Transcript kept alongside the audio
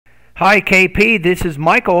Hi KP, this is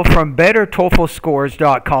Michael from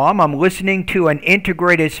BetterTOEFLScores.com. I'm listening to an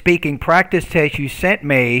integrated speaking practice test you sent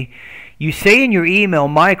me. You say in your email,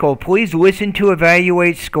 Michael, please listen to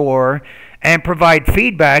evaluate score and provide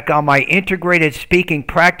feedback on my integrated speaking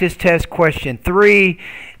practice test question 3.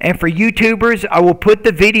 And for YouTubers, I will put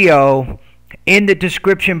the video in the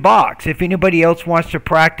description box if anybody else wants to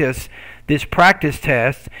practice this practice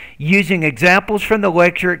test using examples from the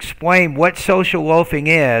lecture. Explain what social loafing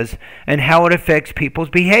is and how it affects people's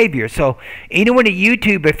behavior. So anyone at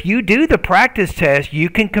YouTube, if you do the practice test, you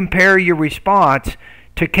can compare your response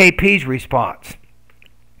to KP's response.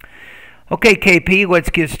 Okay, KP, let's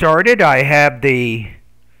get started. I have the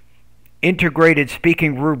integrated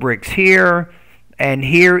speaking rubrics here, and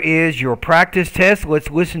here is your practice test. Let's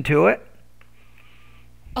listen to it.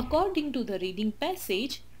 According to the reading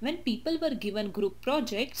passage, when people were given group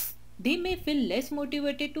projects, they may feel less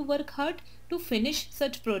motivated to work hard to finish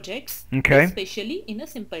such projects, especially in a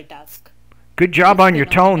simple task. Good job on your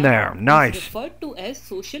tone there. Nice. Is referred to as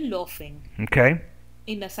social loafing. Okay.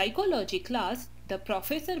 In a psychology class, the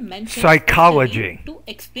professor mentions psychology to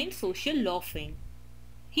explain social loafing.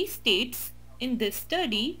 He states, in this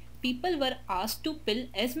study, people were asked to peel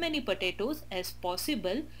as many potatoes as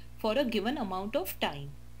possible for a given amount of time.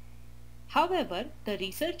 However, the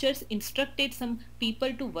researchers instructed some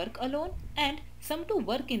people to work alone and some to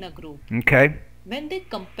work in a group. Okay. When they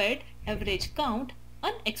compared average count,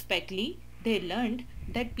 unexpectedly, they learned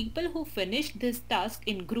that people who finished this task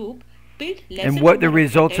in group peeled less. And what the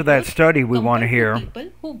results of that study we want to hear.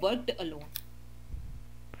 People who worked alone.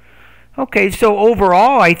 Okay, so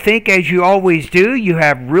overall, I think as you always do, you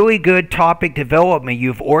have really good topic development.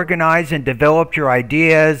 You've organized and developed your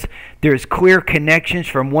ideas. There's clear connections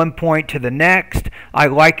from one point to the next. I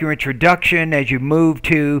like your introduction as you move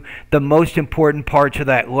to the most important parts of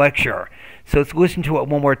that lecture. So let's listen to it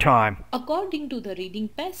one more time. According to the reading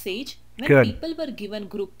passage, when people were given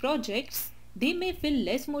group projects, they may feel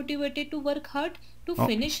less motivated to work hard to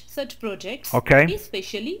finish such projects,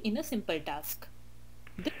 especially in a simple task.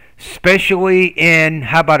 Especially in,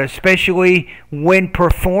 how about especially when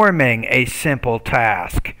performing a simple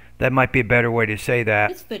task? That might be a better way to say that.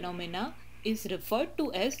 This phenomena is referred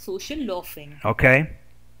to as social loafing. Okay.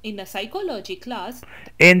 In a psychology class.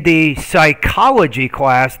 In the psychology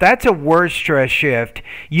class, that's a word stress shift.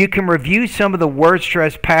 You can review some of the word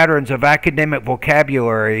stress patterns of academic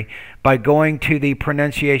vocabulary by going to the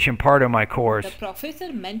pronunciation part of my course. The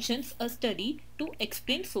professor mentions a study to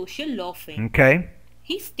explain social loafing. Okay.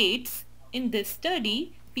 He states, in this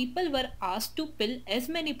study, people were asked to peel as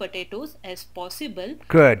many potatoes as possible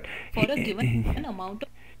for a given amount of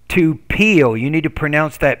to peel. You need to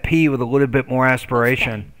pronounce that P with a little bit more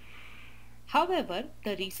aspiration. However,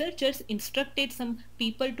 the researchers instructed some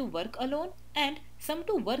people to work alone and some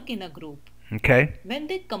to work in a group. Okay. When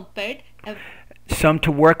they compared some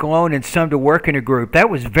to work alone and some to work in a group. That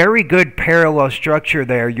was very good parallel structure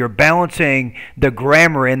there. You're balancing the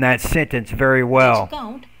grammar in that sentence very well.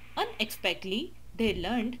 Count, unexpectedly, they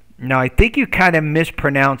learned. No, I think you kind of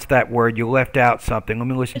mispronounced that word. You left out something. Let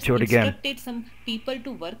me listen to it again. Instructed some people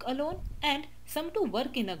to work alone and some to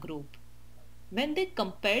work in a group. When they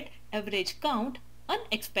compared average count,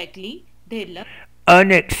 unexpectedly, they learned.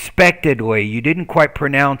 Unexpectedly. You didn't quite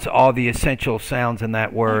pronounce all the essential sounds in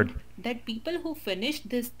that word. That people who finished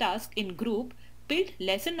this task in group peeled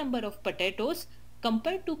lesser number of potatoes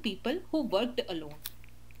compared to people who worked alone.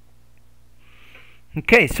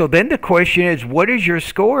 Okay, so then the question is, what is your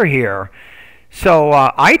score here? So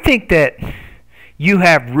I think that you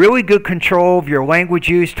have really good control of your language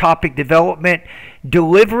use, topic development,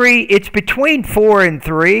 delivery. It's between 4 and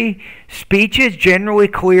 3. Speech is generally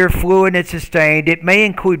clear, fluent, and sustained. It may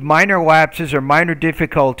include minor lapses or minor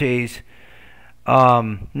difficulties.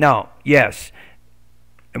 Yes.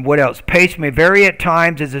 And what else? Pace may vary at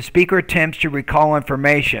times as the speaker attempts to recall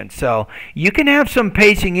information. So you can have some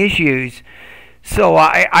pacing issues. So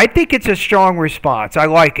I think it's a strong response. I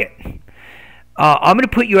like it. I'm going to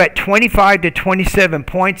put you at 25 to 27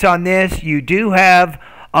 points on this. You do have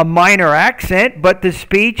a minor accent, but the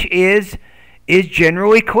speech is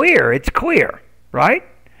generally clear. It's clear, right?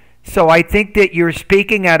 So I think that you're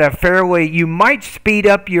speaking at a fairly, you might speed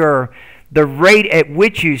up the rate at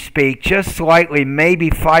which you speak just slightly, maybe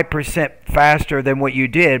 5% faster than what you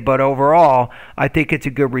did, but overall, I think it's a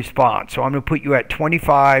good response. So I'm going to put you at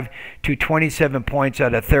 25 to 27 points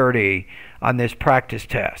out of 30 on this practice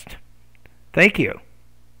test. Thank you.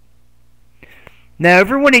 Now,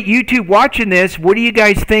 everyone at YouTube watching this, what do you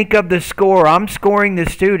guys think of the score? I'm scoring the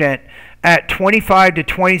student at 25 to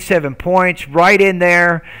 27 points, right in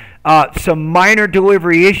there some minor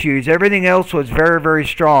delivery issues. Everything else was very, very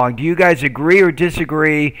strong. Do you guys agree or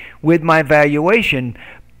disagree with my evaluation?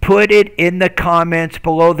 Put it in the comments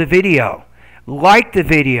below the video. Like the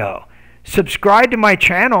video. Subscribe to my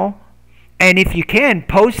channel. And if you can,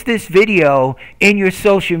 post this video in your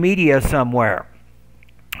social media somewhere.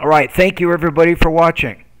 All right. Thank you, everybody, for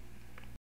watching.